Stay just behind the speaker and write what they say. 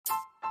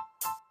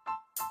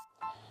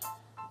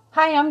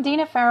Hi, I'm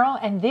Dina Farrell,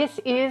 and this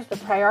is the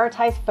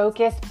Prioritize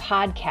Focus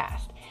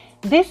podcast.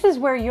 This is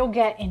where you'll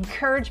get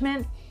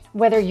encouragement,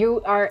 whether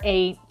you are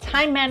a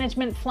time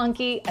management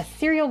flunky, a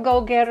serial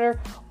goal-getter,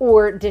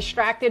 or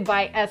distracted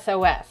by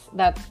SOS,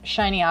 that's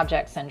shiny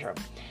object syndrome.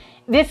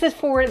 This is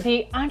for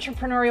the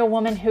entrepreneurial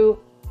woman who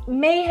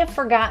may have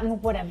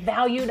forgotten what a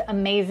valued,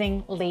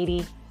 amazing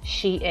lady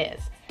she is.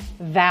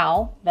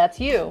 Val, that's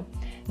you.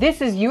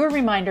 This is your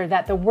reminder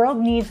that the world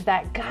needs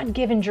that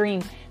God-given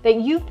dream that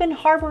you've been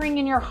harboring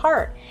in your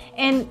heart.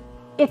 And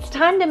it's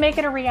time to make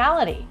it a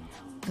reality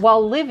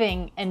while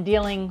living and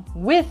dealing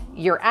with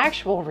your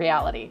actual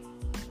reality.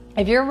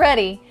 If you're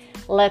ready,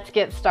 let's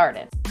get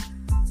started.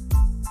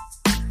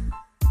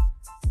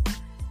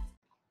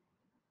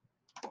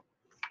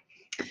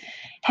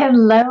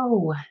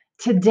 Hello.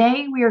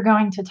 Today we are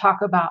going to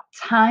talk about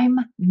time,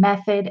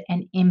 method,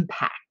 and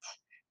impact,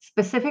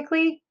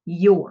 specifically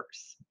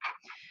yours.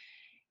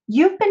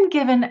 You've been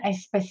given a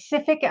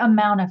specific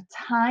amount of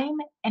time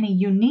and a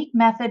unique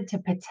method to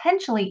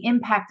potentially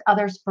impact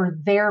others for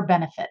their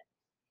benefit.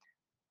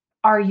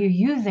 Are you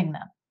using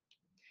them?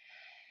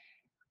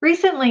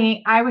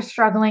 Recently, I was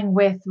struggling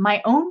with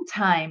my own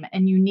time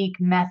and unique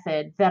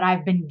method that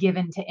I've been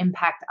given to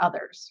impact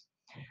others.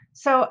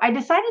 So I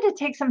decided to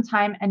take some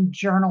time and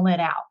journal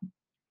it out.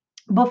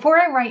 Before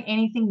I write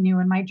anything new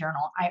in my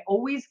journal, I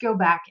always go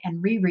back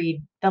and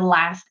reread the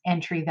last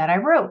entry that I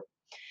wrote.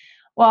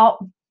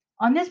 Well,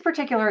 on this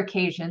particular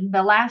occasion,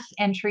 the last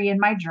entry in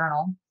my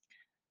journal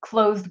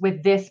closed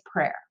with this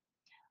prayer.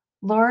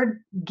 Lord,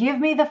 give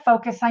me the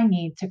focus I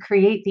need to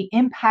create the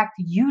impact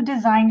you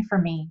designed for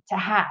me to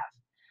have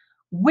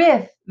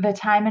with the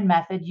time and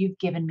method you've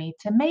given me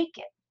to make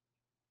it.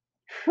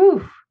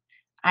 Whew,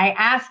 I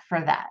asked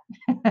for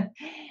that.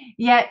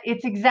 Yet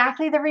it's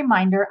exactly the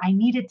reminder I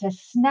needed to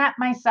snap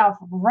myself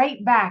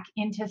right back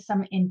into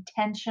some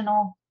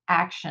intentional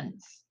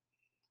actions,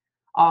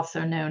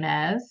 also known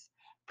as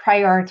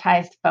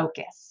prioritized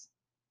focus.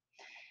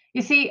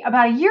 You see,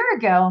 about a year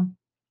ago,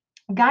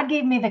 God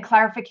gave me the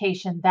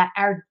clarification that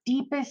our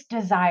deepest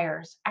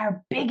desires,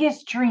 our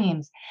biggest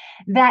dreams,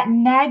 that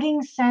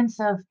nagging sense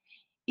of,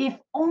 if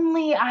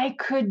only I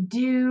could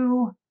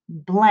do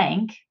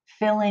blank,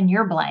 fill in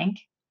your blank,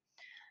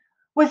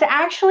 was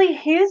actually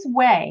His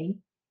way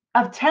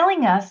of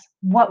telling us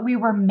what we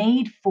were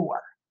made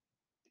for.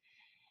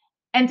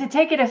 And to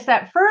take it a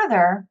step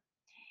further,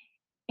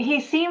 He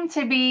seemed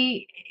to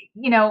be,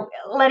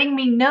 letting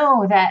me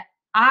know that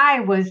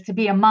I was to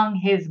be among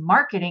His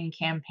marketing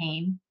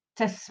campaign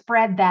to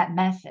spread that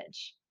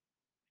message.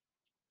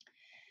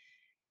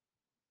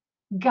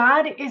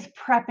 God is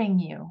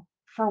prepping you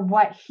for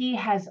what He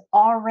has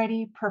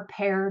already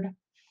prepared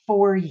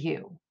for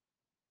you.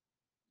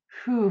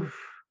 Whew.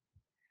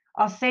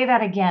 I'll say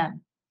that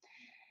again.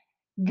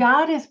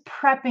 God is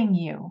prepping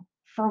you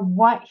for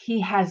what He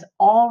has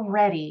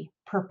already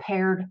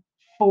prepared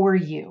for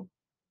you.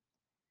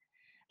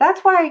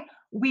 That's why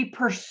we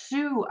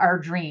pursue our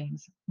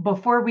dreams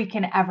before we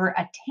can ever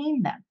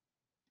attain them.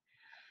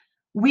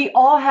 We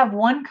all have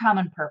one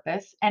common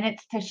purpose, and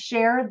it's to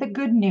share the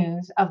good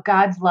news of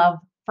God's love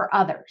for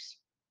others.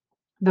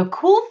 The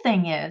cool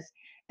thing is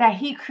that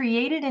He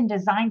created and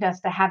designed us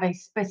to have a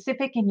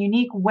specific and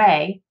unique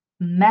way,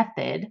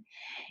 method,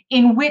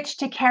 in which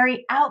to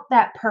carry out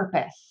that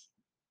purpose.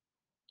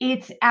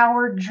 It's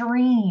our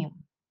dream.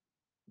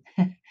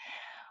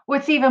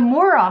 What's even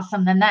more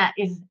awesome than that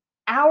is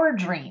our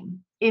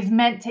dream is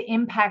meant to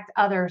impact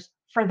others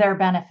for their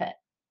benefit.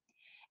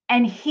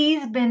 And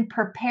He's been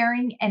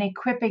preparing and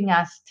equipping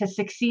us to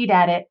succeed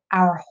at it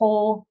our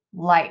whole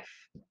life.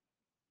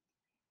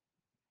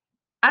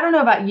 I don't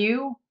know about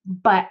you,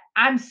 but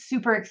I'm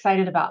super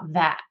excited about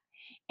that.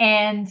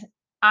 And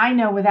I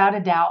know without a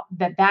doubt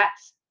that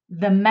that's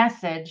the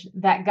message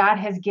that God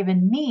has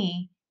given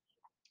me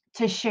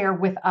to share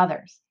with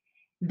others.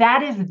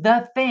 That is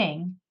the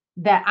thing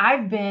that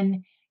I've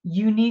been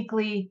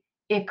uniquely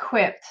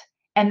equipped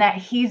and that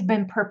He's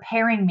been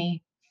preparing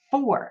me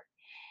for.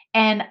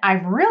 And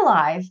I've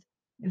realized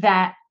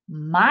that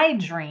my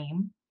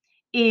dream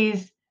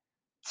is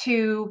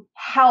to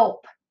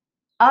help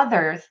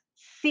others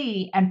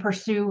see and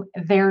pursue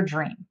their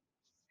dream.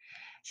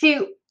 See,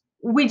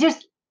 we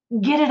just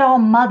get it all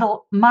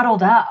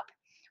muddled up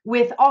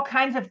with all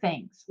kinds of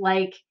things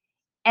like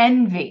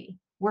envy.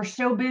 We're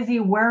so busy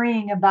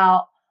worrying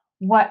about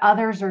what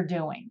others are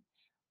doing.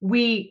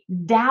 We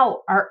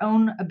doubt our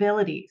own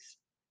abilities.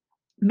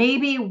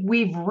 Maybe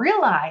we've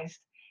realized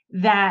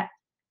that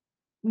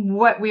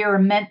what we are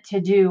meant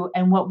to do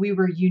and what we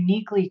were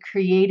uniquely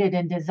created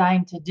and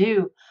designed to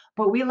do,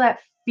 but we let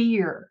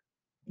fear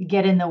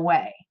get in the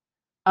way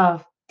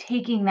of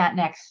taking that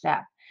next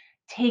step,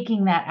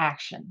 taking that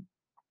action.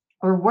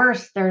 Or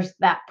worse, there's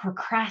that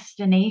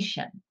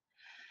procrastination.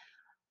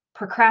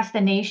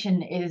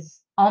 Procrastination is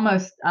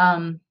almost,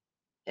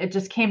 it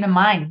just came to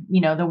mind,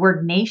 the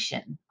word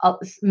nation.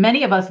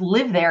 Many of us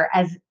live there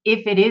as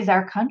if it is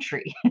our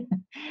country.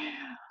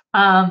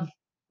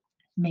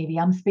 Maybe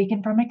I'm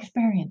speaking from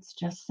experience,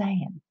 just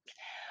saying.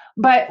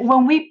 But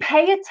when we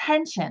pay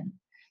attention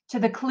to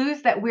the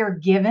clues that we're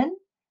given,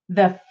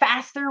 the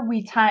faster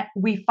we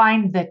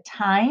find the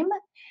time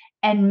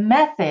and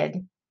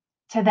method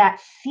to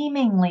that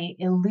seemingly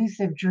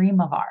elusive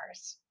dream of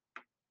ours.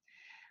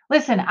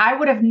 Listen, I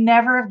would have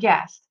never have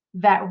guessed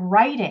that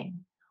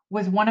writing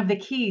was one of the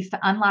keys to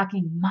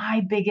unlocking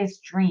my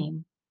biggest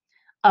dream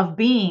of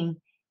being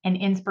an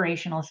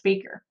inspirational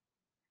speaker.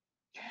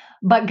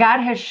 But God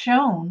has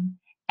shown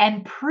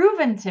and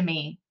proven to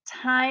me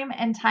time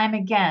and time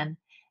again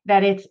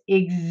that it's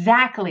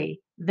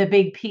exactly the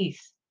big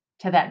piece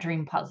to that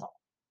dream puzzle.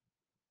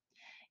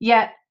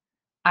 Yet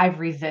I've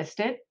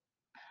resisted,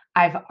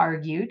 I've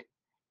argued,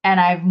 and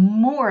I've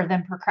more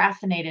than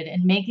procrastinated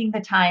in making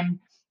the time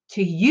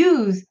to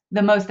use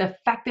the most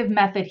effective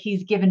method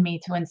He's given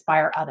me to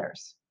inspire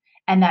others,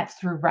 and that's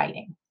through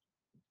writing.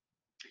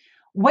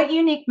 What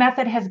unique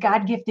method has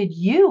God gifted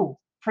you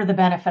for the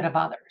benefit of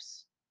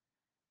others?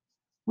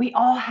 We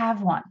all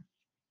have one.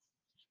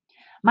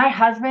 My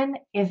husband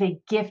is a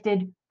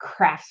gifted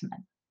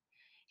craftsman.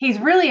 He's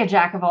really a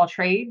jack of all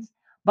trades,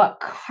 but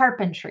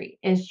carpentry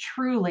is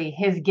truly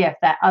his gift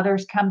that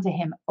others come to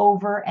him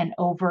over and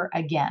over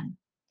again.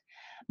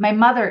 My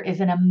mother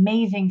is an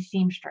amazing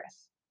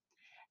seamstress.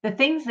 The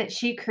things that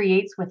she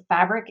creates with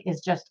fabric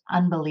is just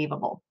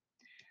unbelievable.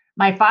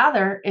 My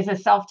father is a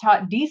self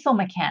taught diesel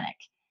mechanic,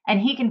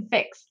 and he can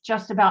fix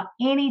just about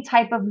any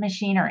type of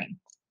machinery.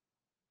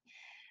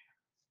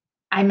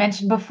 I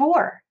mentioned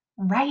before,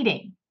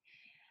 writing.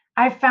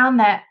 I've found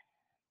that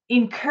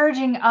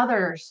encouraging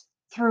others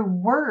through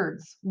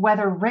words,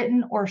 whether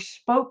written or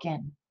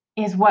spoken,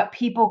 is what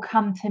people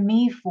come to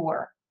me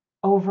for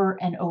over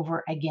and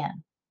over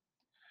again.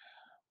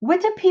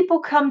 What do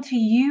people come to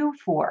you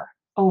for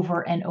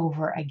over and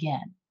over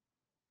again?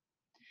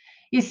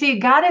 You see,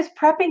 God is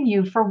prepping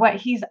you for what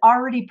He's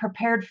already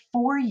prepared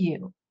for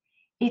you.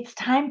 It's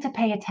time to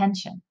pay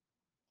attention.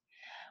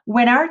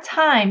 When our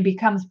time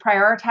becomes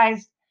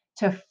prioritized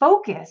to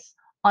focus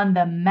on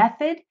the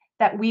method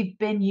that we've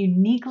been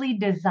uniquely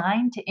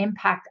designed to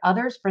impact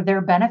others for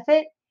their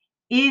benefit,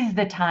 is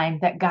the time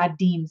that God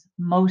deems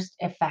most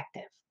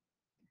effective.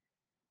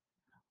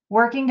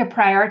 Working to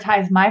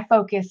prioritize my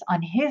focus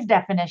on His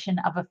definition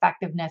of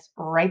effectiveness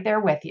right there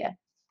with you.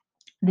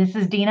 This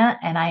is Dina,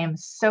 and I am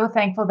so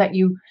thankful that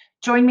you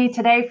joined me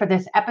today for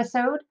this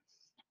episode.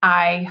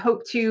 I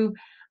hope to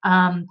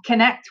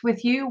connect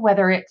with you,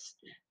 whether it's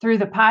through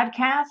the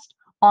podcast,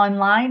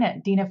 online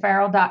at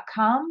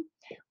dinafarrell.com,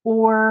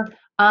 or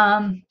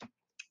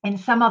in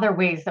some other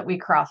ways that we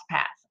cross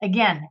paths.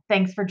 Again,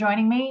 thanks for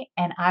joining me,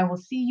 and I will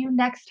see you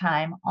next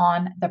time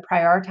on the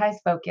Prioritize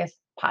Focus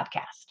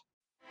podcast.